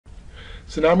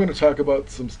So now I'm going to talk about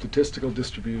some statistical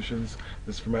distributions.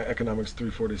 This is for my Economics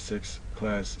 346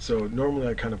 class. So normally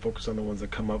I kind of focus on the ones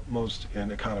that come up most in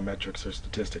econometrics or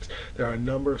statistics. There are a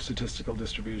number of statistical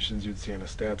distributions you'd see in a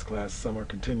stats class. Some are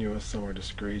continuous, some are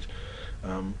discrete.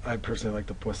 I personally like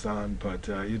the Poisson, but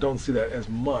you don't see that as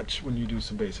much when you do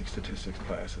some basic statistics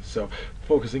classes. So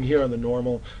focusing here on the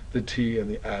normal, the T, and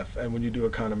the F, and when you do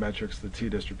econometrics, the T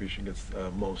distribution gets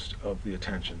most of the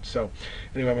attention. So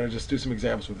anyway, I'm going to just do some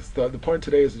examples with this. The point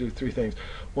today is to do three things.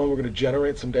 One, we're going to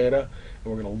generate some data,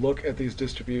 and we're going to look at these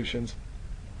distributions.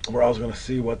 We're also going to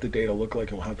see what the data look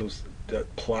like and how those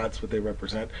plots, what they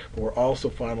represent. But we're also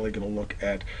finally going to look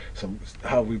at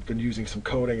how we've been using some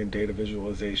coding and data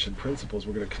visualization principles.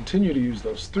 We're going to continue to use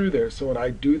those through there, so when I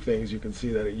do things, you can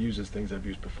see that it uses things I've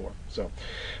used before. So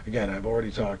again, I've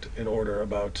already talked in order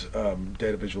about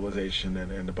data visualization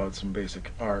and about some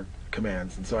basic R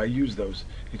commands, and so I use those,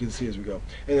 you can see as we go.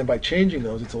 And then by changing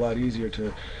those, it's a lot easier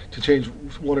to change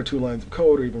one or two lines of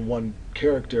code or even one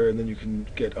character, and then you can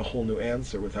get a whole new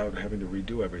answer without having to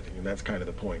redo everything, and that's kind of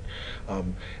the point.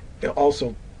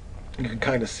 Also, you can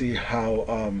kind of see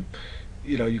how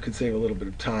you can save a little bit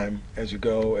of time as you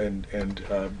go and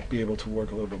be able to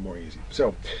work a little bit more easy.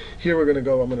 So here we're going to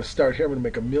go, I'm going to start here, I'm going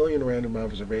to make 1,000,000 random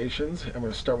observations. I'm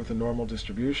going to start with the normal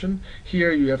distribution.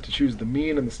 Here you have to choose the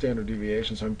mean and the standard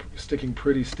deviation, so I'm sticking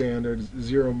pretty standard,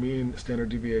 0 mean, standard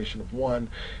deviation of 1,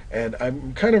 and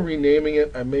I'm kind of renaming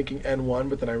it. I'm making N1,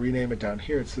 but then I rename it down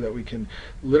here so that we can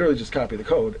literally just copy the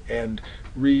code and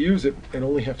reuse it and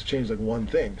only have to change like one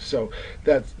thing. So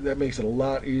that makes it a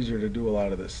lot easier to do a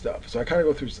lot of this stuff. So I kind of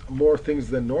go through more things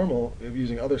than normal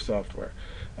using other software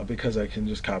because I can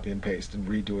just copy and paste and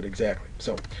redo it exactly.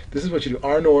 So this is what you do.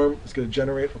 Our norm is going to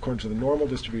generate, according to the normal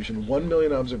distribution,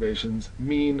 1,000,000 observations,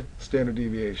 mean, standard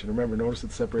deviation. Remember, notice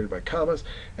it's separated by commas,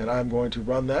 and I'm going to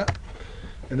run that.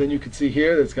 And then you can see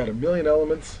here that it's got 1,000,000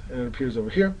 elements, and it appears over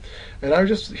here. And I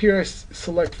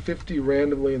select 50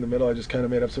 randomly in the middle. I just kind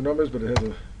of made up some numbers, but it has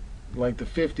a length of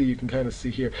 50. You can kind of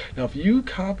see here. Now, if you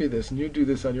copy this and you do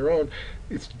this on your own,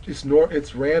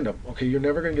 it's random. Okay, you're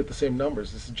never going to get the same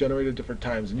numbers. This is generated different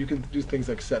times, and you can do things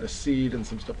like set a seed and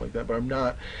some stuff like that. But I'm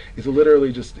not. It's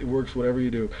literally just it works whatever you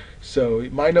do. So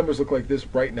my numbers look like this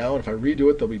right now, and if I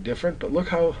redo it, they'll be different. But look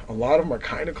how a lot of them are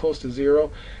kind of close to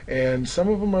 0, and some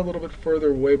of them are a little bit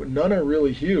further away, but none are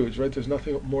really huge, right? There's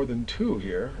nothing more than 2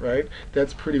 here, right?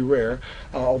 That's pretty rare,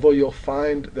 although you'll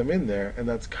find them in there, and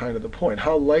that's kind of the point.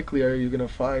 How likely are you going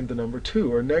to find the number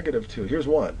 2 or -2? Here's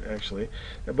 1 actually,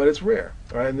 but it's rare.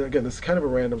 All right, and again, this is kind of a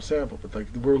random sample, but like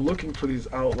we're looking for these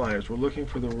outliers, we're looking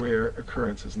for the rare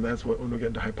occurrences, and that's what, when we get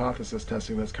into hypothesis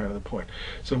testing, that's kind of the point.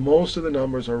 So most of the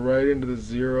numbers are right into the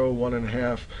 0,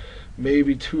 1.5,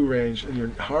 maybe 2 range, and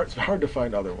it's hard to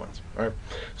find other ones. All right.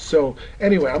 So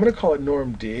anyway, I'm going to call it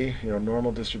norm D,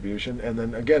 normal distribution, and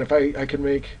then again, if I can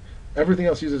make everything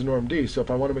else uses norm D, so if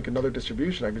I want to make another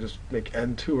distribution, I can just make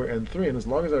N2 or N3, and as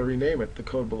long as I rename it, the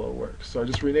code below works. So I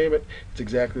just rename it, it's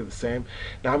exactly the same.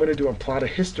 Now I'm going to plot a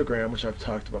histogram, which I've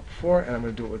talked about before, and I'm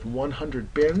going to do it with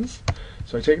 100 bins.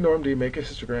 So I take norm D, make a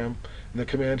histogram, and the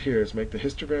command here is make the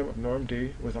histogram of norm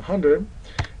D with 100,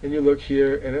 and you look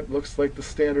here, and it looks like the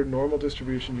standard normal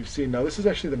distribution you've seen. Now this is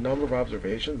actually the number of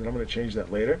observations, and I'm going to change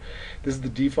that later. This is the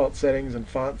default settings and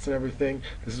fonts and everything.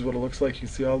 This is what it looks like. You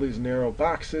see all these narrow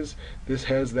boxes. This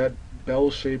has that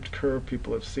bell-shaped curve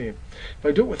people have seen. If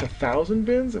I do it with 1,000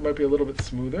 bins, it might be a little bit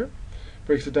smoother.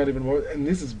 Breaks it down even more, and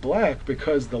this is black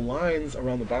because the lines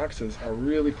around the boxes are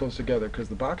really close together because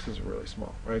the boxes are really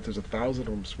small, right? There's 1,000 of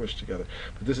them squished together,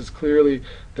 but this is clearly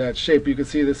that shape. You can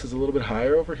see this is a little bit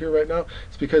higher over here right now.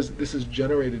 It's because this is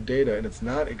generated data, and it's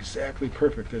not exactly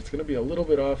perfect. It's going to be a little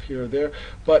bit off here or there,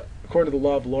 but according to the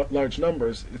law of large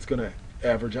numbers, it's going to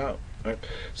average out, right?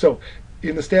 So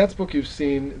in the stats book, you've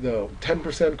seen the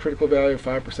 10% critical value,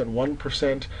 5%,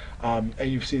 1%,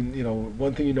 and you've seen,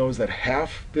 one thing is that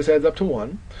half, this adds up to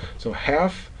 1, so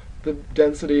half the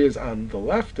density is on the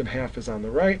left and half is on the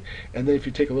right, and then if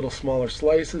you take a little smaller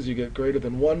slices, you get greater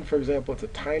than 1, for example. It's a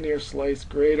tinier slice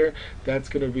greater, that's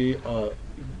going to be,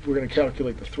 we're going to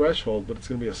calculate the threshold, but it's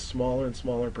going to be a smaller and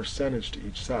smaller percentage to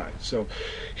each side. So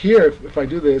here, if I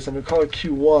do this, I'm going to call it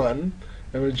Q1,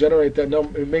 I'm going to generate that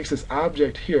number. It makes this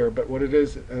object here, but what it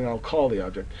is, and I'll call the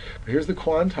object. But here's the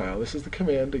quantile. This is the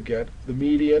command to get the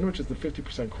median, which is the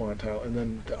 50% quantile, and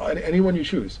then any one you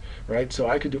choose, right? So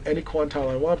I could do any quantile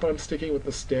I want, but I'm sticking with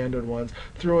the standard ones.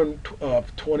 Throw in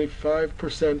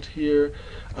 25% here,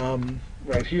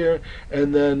 right here,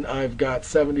 and then I've got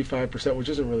 75%, which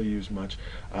isn't really used much.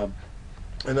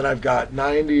 And then I've got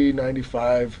 90,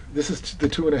 95. This is the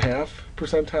 2.5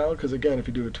 percentile, because again, if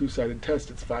you do a two-sided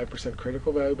test, it's 5%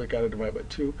 critical value, but got to divide by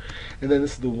 2. And then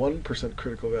this is the 1%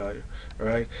 critical value, all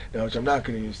right? Now, which I'm not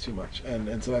going to use too much,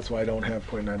 and so that's why I don't have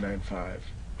 0.995,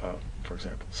 for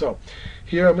example. So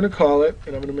here I'm going to call it,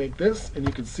 and I'm going to make this, and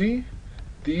you can see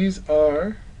these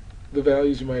are the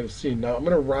values you might have seen. Now I'm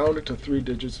going to round it to 3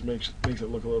 digits to makes it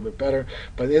look a little bit better,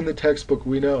 but in the textbook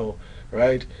we know,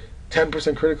 right?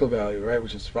 10% critical value, right,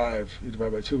 which is 5. You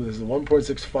divide by 2. This is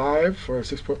 1.65 or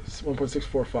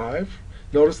 1.645.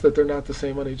 Notice that they're not the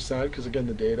same on each side because, again,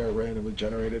 the data are randomly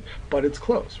generated, but it's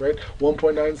close, right?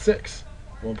 1.96,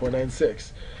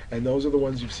 1.96. And those are the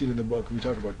ones you've seen in the book. We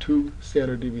talk about 2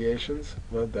 standard deviations.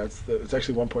 Well, it's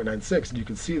actually 1.96, and you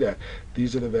can see that.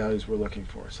 These are the values we're looking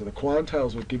for. So the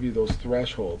quantiles will give you those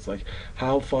thresholds, like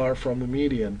how far from the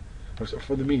median, or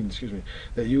from the mean, excuse me,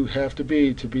 that you have to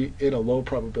be in a low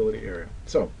probability area.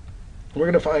 So we're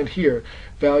going to find here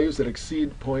values that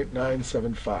exceed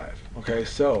 0.975. Okay,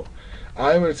 so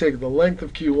I'm going to take the length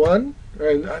of Q1,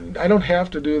 and I don't have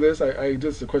to do this. I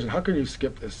just the question: how can you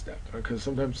skip this step? Because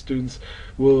sometimes students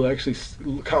will actually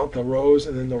count the rows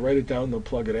and then they'll write it down, they'll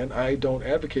plug it in. I don't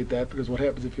advocate that, because what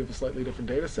happens if you have a slightly different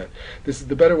data set? This is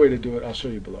the better way to do it. I'll show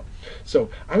you below. So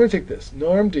I'm going to take this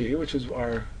norm D, which is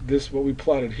what we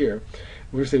plotted here.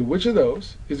 We're going to say which of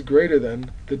those is greater than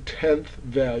the 10th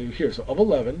value here. So of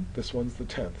 11, this one's the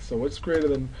 10th. So what's greater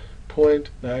than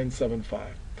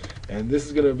 0.975? And this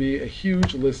is going to be a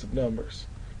huge list of numbers.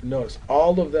 Notice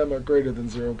all of them are greater than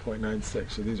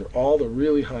 0.96. So these are all the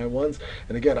really high ones.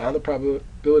 And again, on the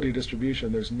probability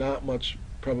distribution, there's not much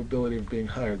probability of being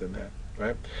higher than that,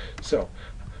 right? So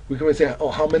we can say, oh,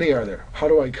 how many are there? How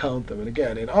do I count them? And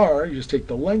again, in R, you just take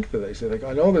the length of it. You say, like,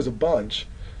 I know there's a bunch,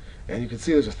 and you can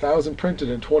see there's 1,000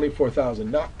 printed and 24,000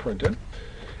 not printed.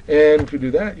 And if you do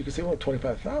that, you can say, well,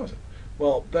 25,000.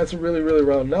 Well, that's a really, really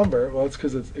round number. Well, it's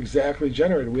because it's exactly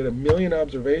generated. We had 1 million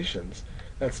observations.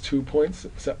 That's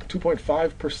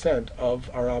 2.5% of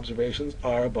our observations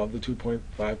are above the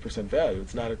 2.5% value.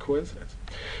 It's not a coincidence.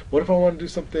 What if I want to do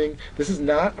something? This is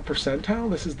not a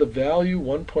percentile. This is the value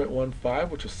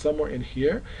 1.15, which is somewhere in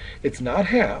here. It's not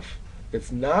half.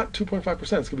 It's not 2.5%. It's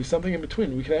going to be something in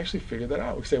between. We can actually figure that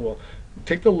out. We can say, well,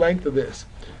 take the length of this.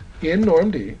 In norm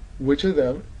D, which of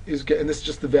them is, and this is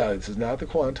just the value. This is not the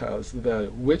quantile. This is the value.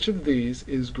 Which of these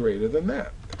is greater than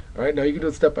that? All right. Now you can do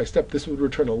it step by step. This would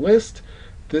return a list.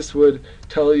 This would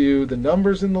tell you the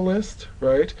numbers in the list,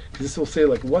 right? Because this will say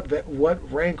like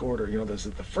what rank order. You know, this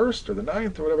is the first or the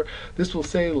 9th or whatever. This will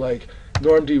say like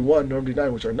norm D1, norm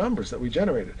D9, which are numbers that we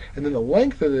generated. And then the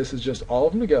length of this is just all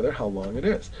of them together, how long it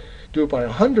is. Do it by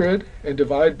 100 and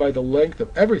divide by the length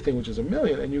of everything, which is 1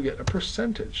 million, and you get a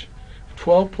percentage.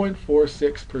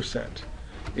 12.46%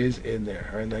 is in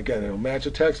there. And again, it'll match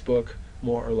a textbook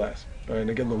more or less. And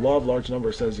again, the law of large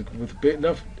numbers says that with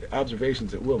enough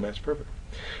observations, it will match perfectly.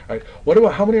 All right. What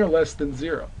about how many are less than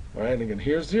 0? All right. And again,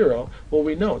 here's 0. Well,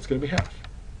 we know it's going to be half.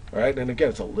 All right. And again,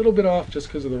 it's a little bit off just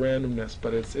because of the randomness,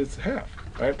 but it's half.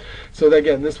 All right. So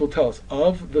again, this will tell us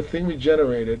of the thing we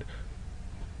generated,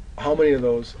 how many of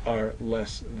those are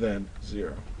less than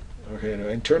 0. Okay,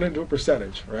 and turn it into a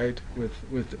percentage, right?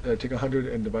 Take 100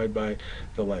 and divide by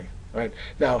the length. All right.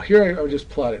 Now here I would just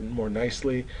plot it more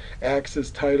nicely.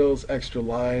 Axis, titles, extra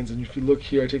lines, and if you look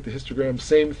here, I take the histogram,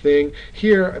 same thing.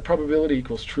 Here, probability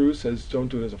equals true, says don't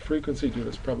do it as a frequency, do it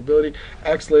as probability.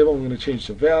 X label, I'm going to change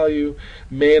to value.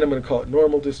 Main, I'm going to call it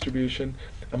normal distribution.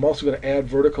 I'm also going to add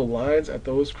vertical lines at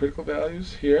those critical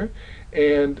values here.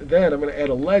 And then I'm going to add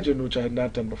a legend, which I had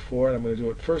not done before, and I'm going to do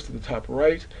it first at the top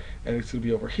right, and it's going to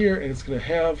be over here, and it's going to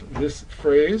have this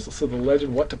phrase. So the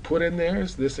legend, what to put in there,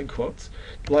 is this in quotes.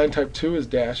 Line type 2 is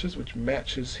dashes, which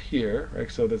matches here,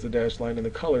 right? So there's a dashed line and the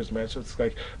colors match, so it's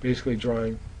like basically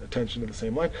drawing attention to the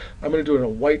same line. I'm going to do it in a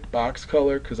white box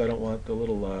color because I don't want the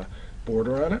little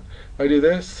border on it. If I do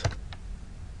this,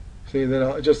 see, then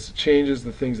it just changes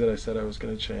the things that I said I was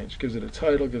going to change. Gives it a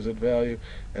title, gives it value,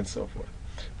 and so forth.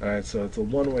 All right, so it's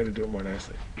one way to do it more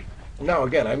nicely. Now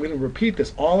again, I'm going to repeat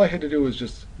this. All I had to do was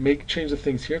just change the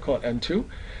things here, call it N2,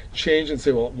 change and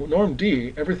say, well, norm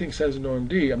D, everything says norm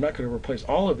D. I'm not going to replace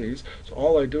all of these, so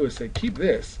all I do is say keep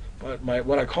this, but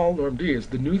what I call norm D is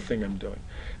the new thing I'm doing.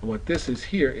 And what this is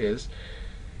here is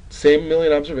same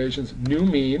million observations, new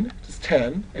mean is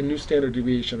 10, and new standard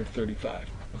deviation of 35.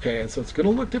 Okay, and so it's going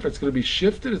to look different. It's going to be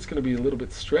shifted. It's going to be a little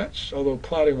bit stretched, although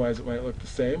plotting-wise it might look the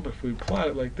same. But if we plot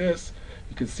it like this,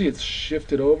 you can see it's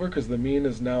shifted over because the mean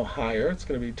is now higher. It's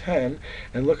going to be 10,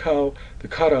 and look how the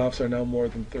cutoffs are now more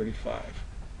than 35.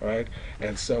 All right,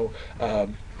 and so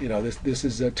this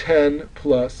is a 10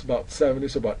 plus about 70,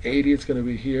 so about 80 it's going to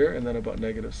be here, and then about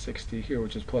negative 60 here,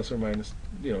 which is plus or minus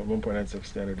 1.96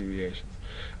 standard deviations.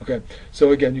 Okay,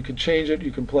 so again, you can change it,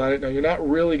 you can plot it. Now you're not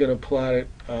really going to plot it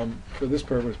for this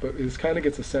purpose, but this kind of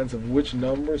gets a sense of which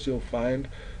numbers you'll find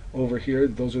over here.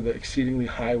 Those are the exceedingly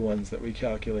high ones that we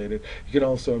calculated. You can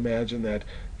also imagine that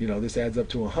this adds up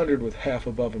to 100 with half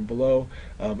above and below,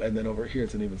 and then over here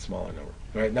it's an even smaller number.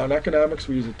 All right, now in economics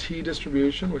we use a T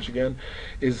distribution, which again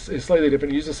is slightly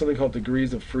different. It uses something called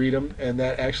degrees of freedom, and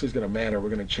that actually is going to matter. We're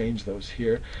going to change those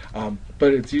here,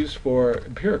 but it's used for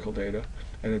empirical data,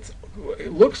 and it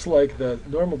looks like the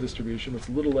normal distribution. It's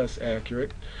a little less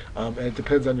accurate, and it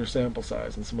depends on your sample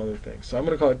size and some other things. So I'm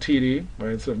going to call it TD,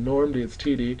 right? Instead of norm D, it's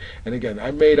TD. And again, I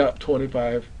made up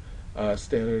 25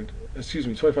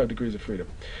 25 degrees of freedom.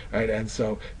 All right, and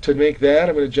so to make that,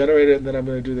 I'm going to generate it, and then I'm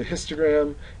going to do the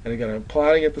histogram. And again, I'm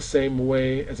plotting it the same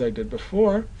way as I did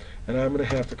before, and I'm going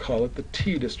to have to call it the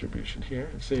T distribution here.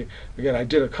 And see, again, I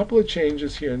did a couple of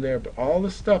changes here and there, but all the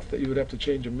stuff that you would have to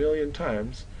change a million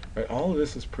times, right, all of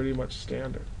this is pretty much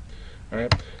standard. All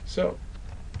right, so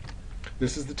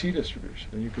this is the T distribution,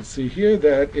 and you can see here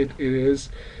that it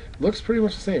looks pretty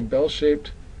much the same,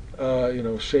 bell-shaped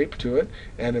shape to it,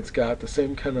 and it's got the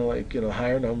same kind of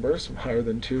higher numbers, higher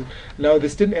than 2. Now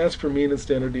this didn't ask for mean and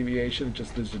standard deviation, it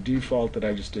just there's a default that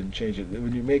I just didn't change it.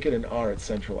 When you make it an R, it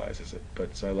centralizes it,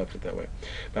 but so I left it that way.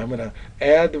 But I'm going to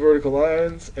add the vertical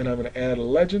lines, and I'm going to add a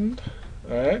legend.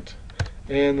 All right,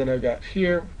 and then I've got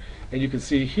here, and you can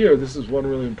see here, this is one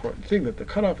really important thing, that the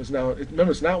cutoff is now,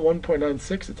 remember, it's not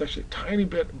 1.96, it's actually a tiny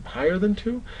bit higher than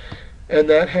 2. And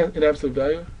that has an absolute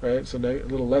value, right? So a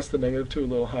little less than negative 2, a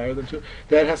little higher than 2.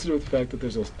 That has to do with the fact that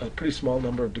there's a pretty small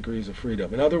number of degrees of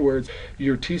freedom. In other words,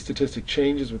 your T statistic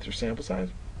changes with your sample size.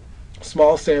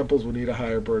 Small samples will need a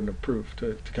higher burden of proof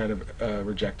to kind of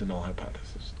reject a null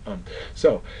hypothesis.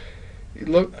 So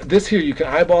look, this here, you can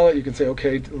eyeball it. You can say,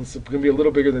 okay, it's going to be a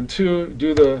little bigger than 2.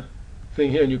 Do the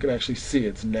thing here, and you can actually see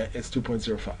it's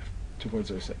 2.05,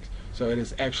 2.06. So it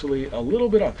is actually a little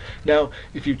bit off. Now,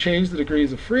 if you change the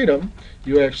degrees of freedom,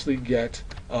 you actually get,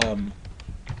 I'm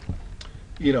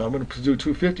going to do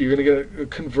 250. You're going to get a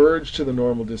converge to the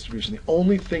normal distribution. The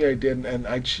only thing I did, and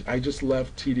I just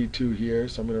left TD2 here,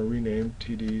 so I'm going to rename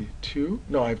TD2.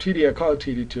 No, I have TD. I call it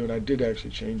TD2, and I did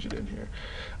actually change it in here.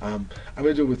 I'm going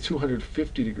to do it with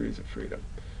 250 degrees of freedom.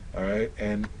 All right,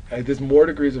 and there's more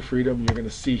degrees of freedom. You're going to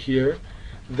see here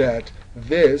that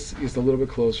this is a little bit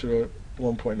closer to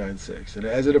 1.96, and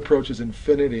as it approaches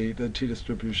infinity, the T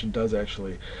distribution does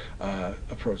actually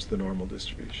approach the normal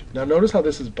distribution. Now notice how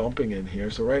this is bumping in here.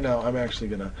 So right now I'm actually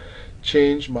going to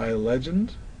change my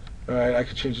legend. All right, I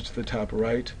could change it to the top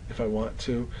right if I want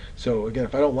to. So again,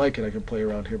 if I don't like it, I can play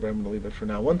around here, but I'm going to leave it for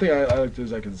now. One thing I like to do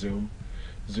is I can zoom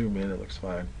in. It looks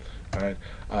fine. All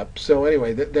right. So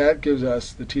anyway, that gives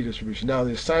us the T distribution. Now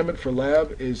the assignment for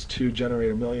lab is to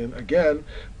generate a million again,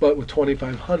 but with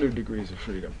 2,500 degrees of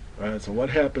freedom. All right. So what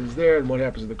happens there, and what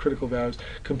happens to the critical values?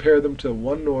 Compare them to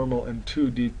 1 normal and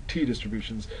 2 T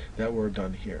distributions that were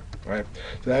done here. All right.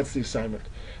 So that's the assignment.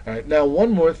 All right. Now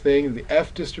one more thing: the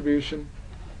F distribution,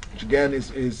 which again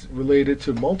is related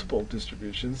to multiple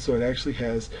distributions. So it actually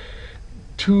has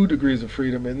 2 degrees of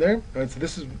freedom in there. All right, so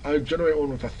this is, I generate one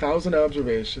with 1,000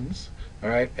 observations, all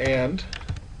right, and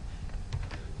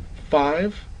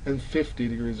 5 and 50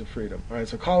 degrees of freedom. All right,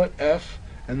 so call it F,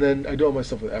 and then I do it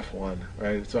myself with F1,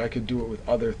 right? So I could do it with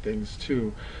other things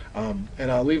too,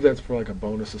 and I'll leave that for like a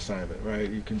bonus assignment, right?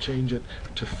 You can change it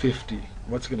to 50.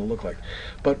 What's it going to look like?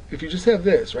 But if you just have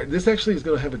this, right, this actually is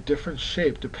going to have a different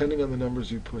shape depending on the numbers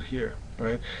you put here,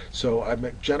 right? So I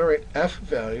generate F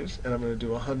values, and I'm going to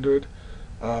do 100.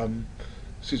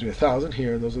 1,000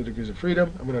 here, and those are the degrees of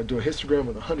freedom. I'm going to do a histogram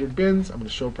with 100 bins. I'm going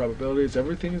to show probabilities.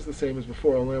 Everything is the same as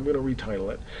before, only I'm going to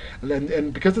retitle it.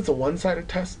 And because it's a one-sided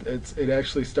test, it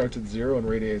actually starts at 0 and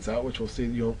radiates out, which we'll see.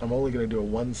 I'm only going to do a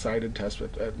one-sided test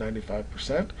at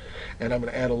 95%, and I'm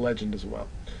going to add a legend as well.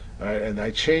 All right, and I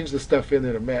change the stuff in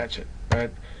there to match it. Right.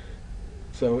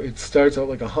 So it starts out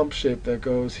like a hump shape that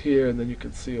goes here, and then you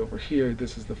can see over here,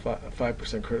 this is the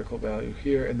 5% critical value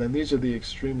here, and then these are the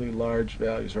extremely large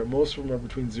values, right? Most of them are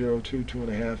between 0, 2,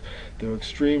 2.5. They're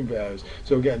extreme values.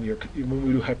 So again, when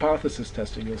we do hypothesis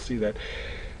testing, you'll see that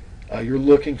you're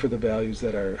looking for the values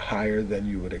that are higher than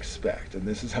you would expect. And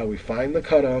this is how we find the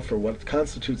cutoff for what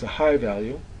constitutes a high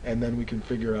value, and then we can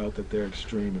figure out that they're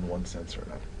extreme in one sense or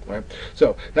another. Right?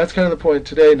 So that's kind of the point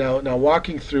today. Now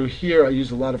walking through here, I use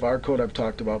a lot of our code I've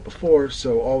talked about before,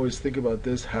 so always think about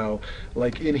this, how,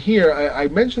 like in here, I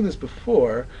mentioned this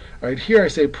before, right? Here I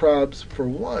say probs for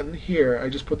 1, here I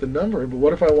just put the number in, but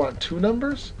what if I want 2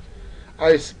 numbers?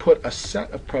 I put a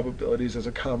set of probabilities as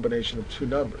a combination of two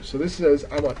numbers. So this says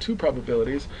I want two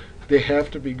probabilities. They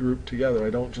have to be grouped together.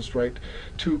 I don't just write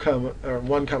 2 comma or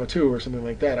 1 comma 2 or something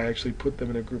like that. I actually put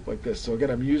them in a group like this. So again,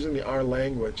 I'm using the R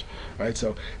language, right?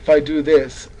 So if I do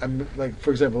this, I'm like,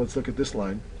 for example, let's look at this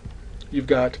line. You've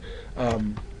got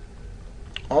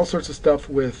all sorts of stuff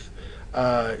with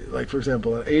like, for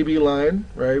example, an AB line,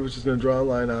 right, which is going to draw a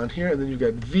line on here, and then you've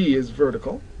got V is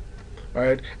vertical, all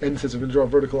right, and it says I'm going to draw a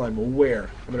vertical line. Well, where?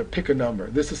 I'm going to pick a number.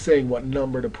 This is saying what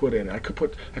number to put in. I could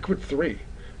put 3,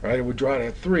 right? It would draw it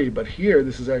at 3, but here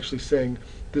this is actually saying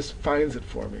this finds it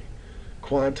for me.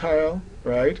 Quantile,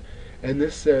 right? And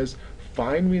this says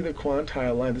find me the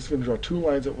quantile line. This is going to draw 2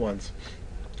 lines at once.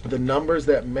 The numbers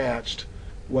that matched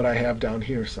what I have down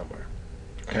here somewhere.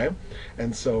 Okay,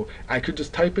 and so I could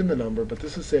just type in the number, but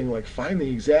this is saying like find the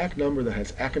exact number that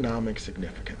has economic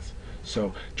significance.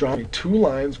 So draw me 2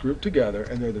 lines grouped together,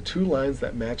 and they're the 2 lines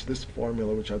that match this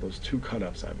formula, which are those 2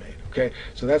 cut-ups I made. Okay,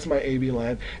 so that's my AB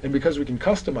line, and because we can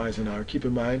customize in R, keep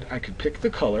in mind I could pick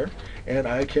the color, and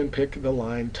I can pick the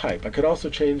line type. I could also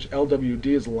change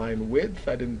LWD as line width.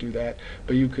 I didn't do that,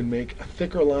 but you can make a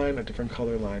thicker line, a different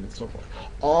color line, and so forth.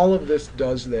 All of this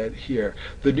does that here.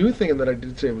 The new thing that I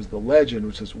did today was the legend,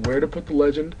 which is where to put the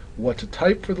legend, what to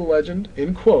type for the legend,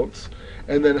 in quotes,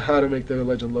 and then how to make the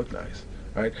legend look nice.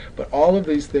 Right? But all of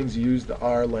these things use the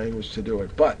R language to do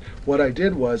it. But what I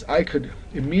did was I could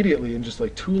immediately, in just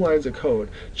like 2 lines of code,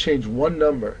 change one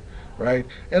number, right?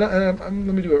 And let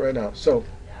me do it right now. So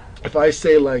if I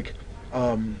say like,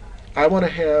 I want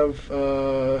to have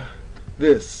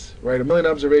this, right? 1,000,000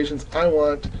 observations. I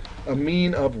want a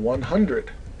mean of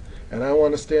 100, and I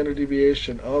want a standard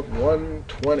deviation of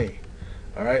 120.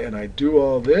 All right, and I do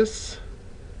all this.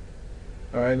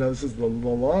 All right, now this is the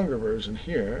longer version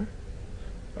here.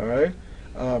 All right,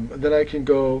 then I can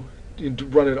go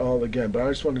and run it all again, but I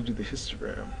just want to do the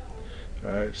histogram.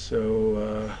 All right,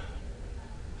 so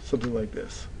something like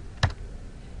this.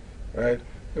 All right,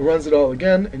 it runs it all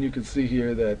again, and you can see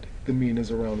here that the mean is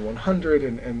around 100,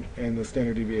 and the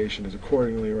standard deviation is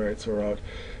accordingly, right? So we're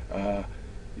out,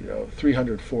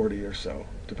 340 or so,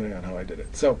 depending on how I did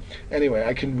it. So anyway,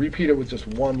 I can repeat it with just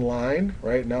one line,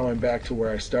 right? Now I'm back to where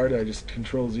I started. I just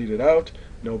Control-Z'd it out.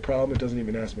 No problem. It doesn't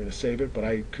even ask me to save it, but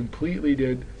I completely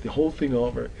did the whole thing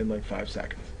over in like 5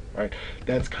 seconds. Right?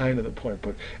 That's kind of the point.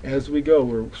 But as we go,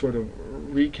 we're sort of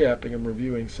recapping and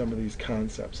reviewing some of these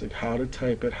concepts, like how to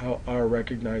type it, how R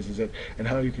recognizes it, and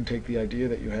how you can take the idea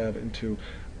that you have into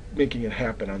making it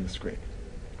happen on the screen.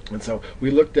 And so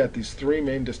we looked at these 3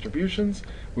 main distributions.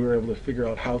 We were able to figure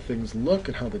out how things look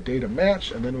and how the data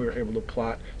match, and then we were able to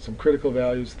plot some critical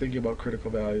values, thinking about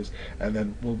critical values, and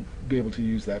then we'll be able to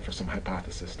use that for some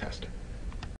hypothesis testing.